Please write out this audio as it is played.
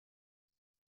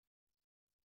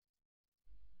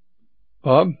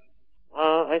Bob?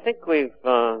 I think we've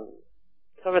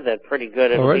covered that pretty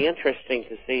good. It'll be interesting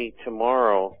to see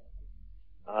tomorrow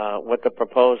what the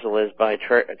proposal is by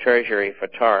Treasury for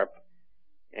TARP.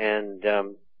 And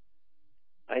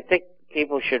I think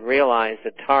people should realize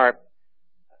that TARP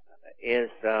is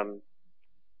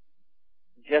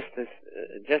just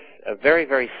very,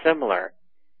 very similar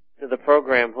to the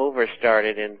program Hoover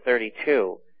started in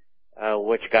 '32,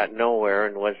 which got nowhere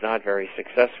and was not very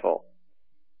successful.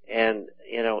 And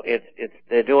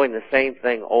they're doing the same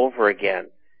thing over again.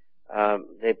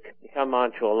 They've come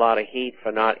onto a lot of heat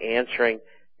for not answering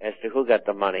as to who got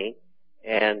the money,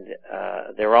 and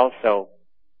they're also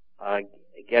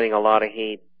getting a lot of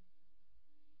heat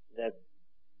that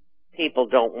people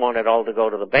don't want it all to go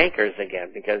to the bankers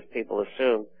again, because people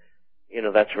assume,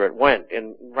 that's where it went,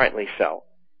 and rightly so.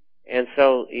 And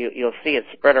so you'll see it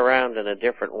spread around in a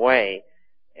different way,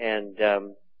 and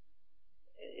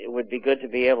it would be good to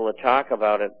be able to talk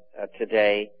about it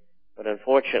today, but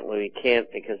unfortunately we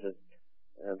can't because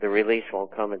the release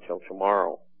won't come until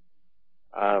tomorrow.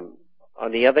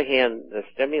 On the other hand, the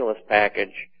stimulus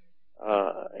package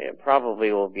it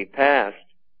probably will be passed,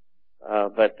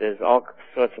 but there's all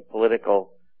sorts of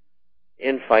political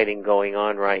infighting going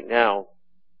on right now,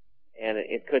 and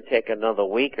it could take another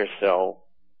week or so,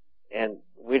 and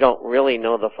we don't really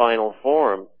know the final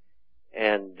form,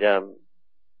 and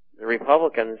the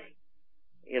Republicans,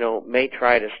 may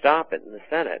try to stop it in the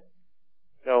Senate.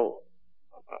 So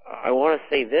I want to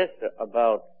say this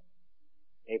about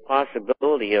a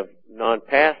possibility of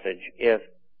non-passage. If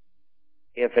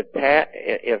it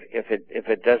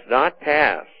does not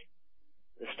pass,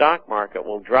 the stock market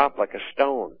will drop like a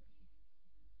stone.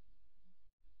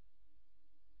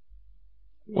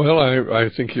 Well, I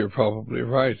think you're probably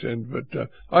right, but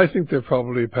I think they'll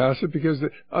probably pass it because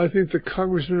I think the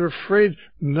congressmen are afraid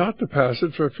not to pass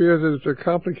it for fear that if there are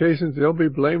complications, they'll be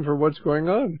blamed for what's going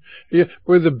on.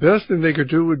 Where the best thing they could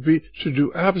do would be to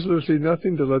do absolutely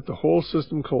nothing, to let the whole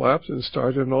system collapse and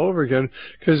start it all over again,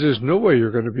 because there's no way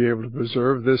you're going to be able to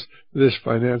preserve this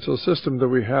financial system that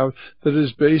we have that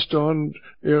is based on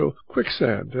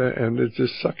quicksand, and it's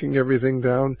just sucking everything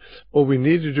down. What we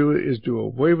need to do is do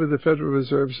away with the Federal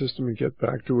Reserve System and get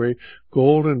back to a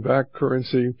golden-backed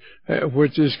currency,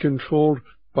 which is controlled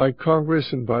by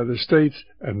Congress and by the states,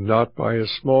 and not by a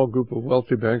small group of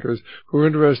wealthy bankers who are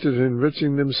interested in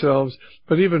enriching themselves,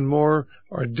 but even more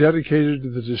are dedicated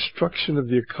to the destruction of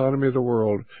the economy of the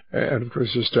world and, of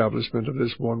course, establishment of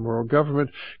this one world government,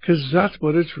 because that's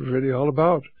what it's really all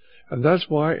about. And that's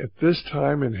why at this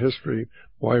time in history,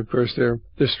 of course, they're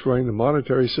destroying the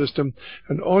monetary system,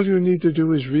 and all you need to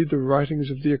do is read the writings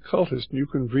of the occultist. You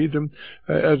can read them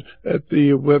at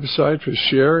the website for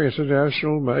Share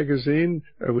International Magazine,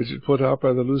 which is put out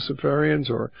by the Luciferians,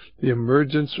 or the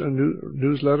Emergence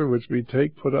newsletter, which we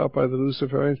take, put out by the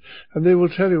Luciferians, and they will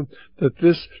tell you that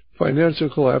this financial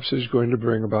collapse is going to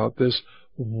bring about this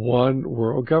one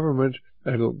world government,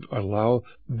 and it'll allow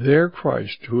their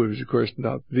Christ, who is, of course,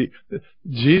 not the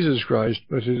Jesus Christ,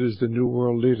 but it is the New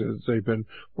World leader that they've been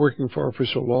working for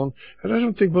so long. And I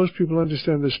don't think most people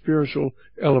understand the spiritual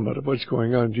element of what's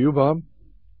going on. Do you, Bob?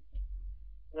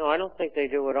 No, I don't think they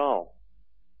do at all.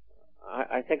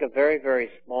 I think a very, very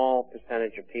small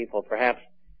percentage of people, perhaps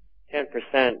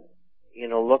 10%,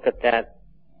 look at that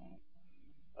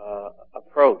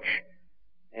approach.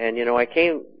 And, I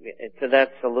came to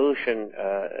that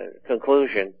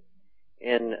conclusion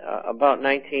in about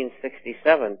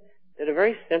 1967, that it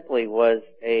very simply was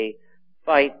a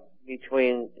fight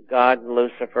between God and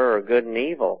Lucifer, or good and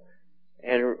evil.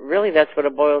 And really that's what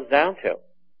it boils down to.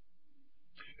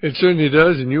 It certainly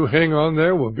does, and you hang on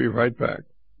there. We'll be right back.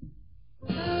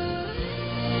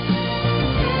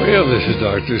 Well, this is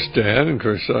Dr. Stan, and of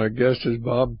course our guest is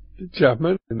Bob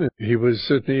Chapman, and he was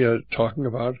certainly talking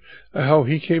about how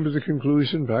he came to the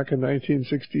conclusion back in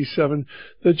 1967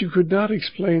 that you could not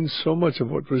explain so much of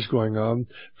what was going on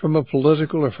from a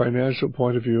political or financial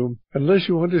point of view unless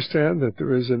you understand that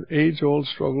there is an age-old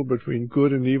struggle between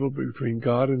good and evil, between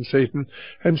God and Satan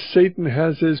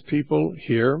has his people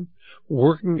here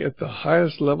working at the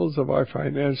highest levels of our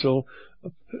financial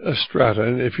strata.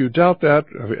 And if you doubt that,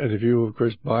 and if you, of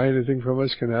course, buy anything from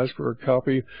us, can ask for a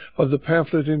copy of the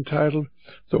pamphlet entitled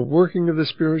The Working of the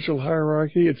Spiritual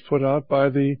Hierarchy. It's put out by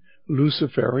the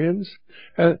Luciferians,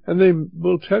 and they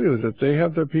will tell you that they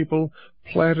have their people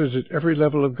planted at every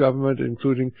level of government,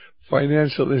 including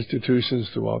financial institutions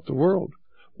throughout the world.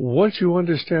 Once you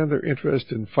understand their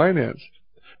interest in finance,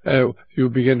 you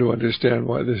begin to understand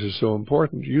why this is so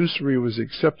important. Usury was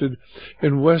accepted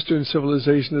in Western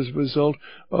civilization as a result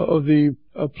of the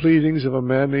pleadings of a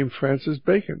man named Francis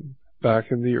Bacon.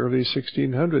 back in the early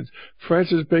 1600s.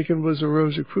 Francis Bacon was a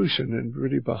Rosicrucian and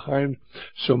really behind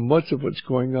so much of what's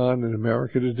going on in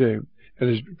America today, and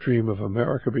his dream of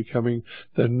America becoming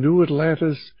the new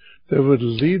Atlantis that would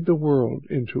lead the world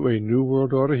into a new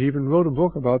world order. He even wrote a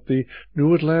book about the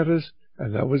new Atlantis,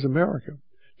 and that was America,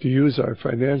 to use our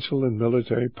financial and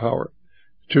military power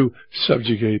to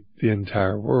subjugate the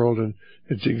entire world, and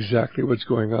it's exactly what's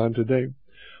going on today.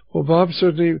 Well, Bob,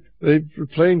 certainly they were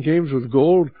playing games with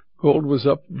gold. Gold was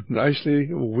up nicely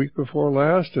a week before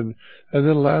last, and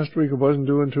then last week it wasn't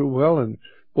doing too well, and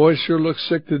boy, sure looks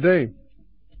sick today.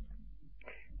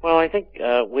 Well, I think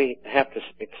we have to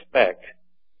expect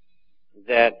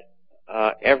that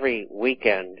every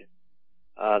weekend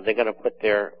they're going to put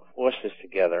their forces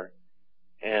together,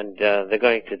 and they're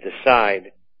going to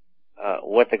decide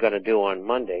what they're going to do on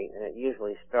Monday. And it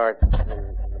usually starts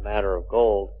in the matter of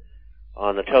gold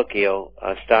on the Tokyo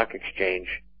Stock Exchange,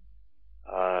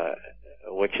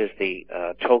 which is the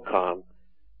TOCOM,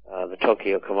 the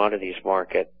Tokyo Commodities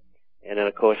Market. And then,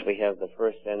 of course, we have the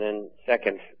first and then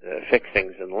second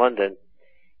fixings in London.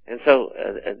 And so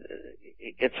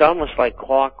it's almost like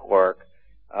clockwork.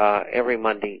 Every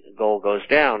Monday gold goes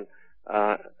down.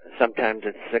 Sometimes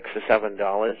it's $6 or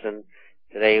 $7, and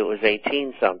today it was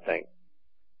 18 something.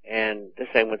 And the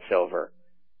same with silver.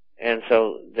 And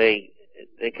so they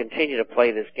continue to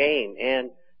play this game.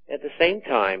 And at the same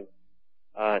time,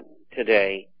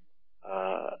 today,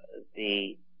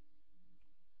 the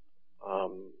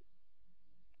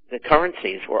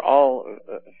currencies were all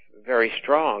very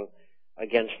strong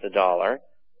against the dollar,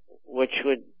 which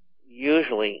would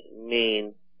usually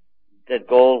mean that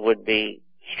gold would be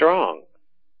strong,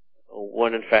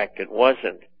 when in fact it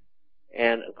wasn't.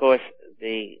 And of course,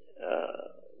 the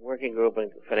working group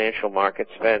in financial markets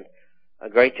spent a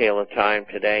great deal of time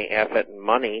today, effort, and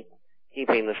money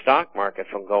keeping the stock market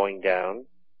from going down.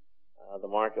 The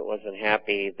market wasn't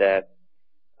happy that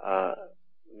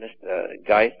Mr.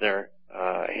 Geithner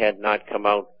had not come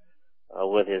out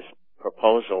with his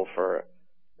proposal for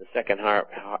the second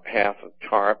half of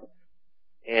TARP,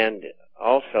 and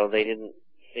also they didn't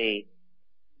see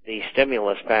the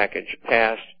stimulus package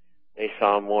passed. They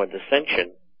saw more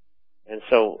dissension, and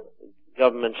so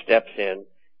government steps in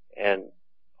and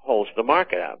holds the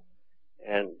market up,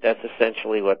 and that's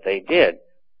essentially what they did.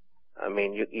 I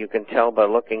mean, you can tell by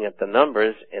looking at the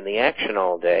numbers in the action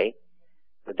all day.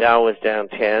 The Dow was down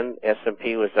 10,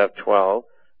 S&P was up 12,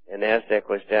 and NASDAQ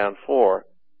was down 4.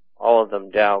 All of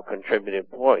them Dow contributed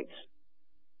points.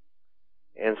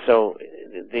 And so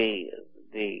the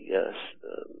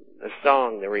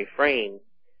song, the refrain,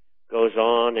 goes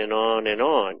on and on and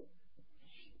on.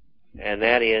 And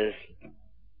that is,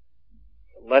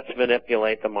 let's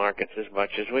manipulate the markets as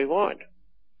much as we want.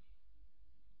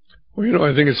 Well,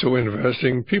 I think it's so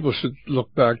interesting. People should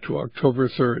look back to October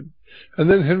 3rd. And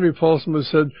then Henry Paulson was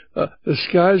said, the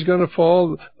sky's going to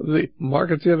fall, the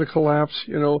market's going to collapse.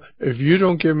 If you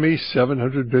don't give me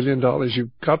 $700 billion, you've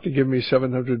got to give me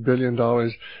 $700 billion.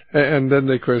 And then,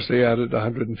 of course, they added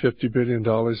 $150 billion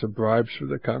of bribes for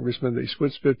the congressman. They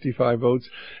switched 55 votes.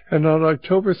 And on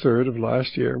October 3rd of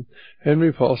last year,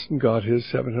 Henry Paulson got his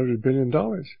 $700 billion.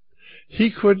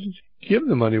 He couldn't give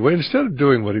the money away instead of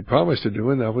doing what he promised to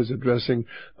do, and that was addressing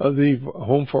the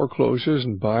home foreclosures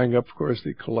and buying up, of course,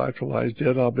 the collateralized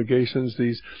debt obligations,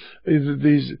 these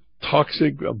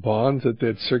toxic bonds that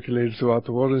they'd circulated throughout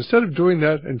the world. Instead of doing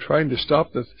that and trying to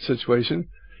stop the situation,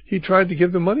 he tried to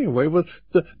give the money away. Well,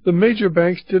 the major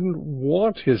banks didn't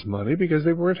want his money because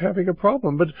they weren't having a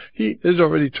problem. But he has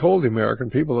already told the American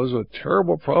people this was a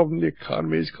terrible problem. The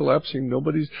economy is collapsing.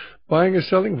 Nobody's buying or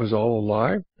selling. It was all a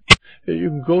lie. You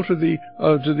can go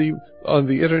on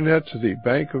the internet to the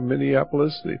Bank of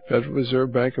Minneapolis, the Federal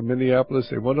Reserve Bank of Minneapolis.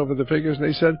 They went over the figures and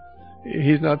they said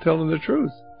he's not telling the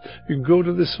truth. You can go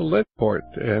to the Select Report,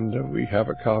 and we have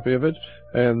a copy of it.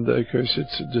 And of course,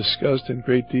 it's discussed in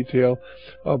great detail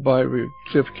by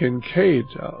Cliff Kincaid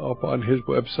up on his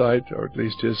website, or at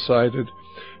least his site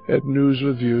at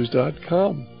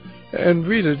newswithviews.com. And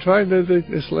read it.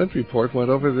 The Select Report went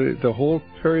over the whole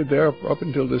period there up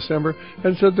until December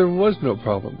and said there was no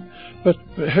problem. But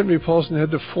Henry Paulson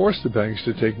had to force the banks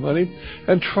to take money,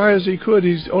 and try as he could,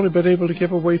 he's only been able to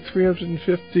give away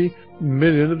 $350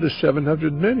 million of the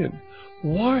 $700 million.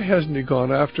 Why hasn't he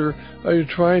gone after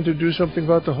trying to do something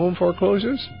about the home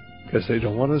foreclosures? Because they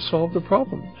don't want to solve the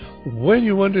problem. When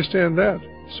you understand that,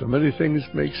 so many things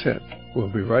make sense. We'll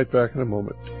be right back in a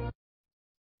moment.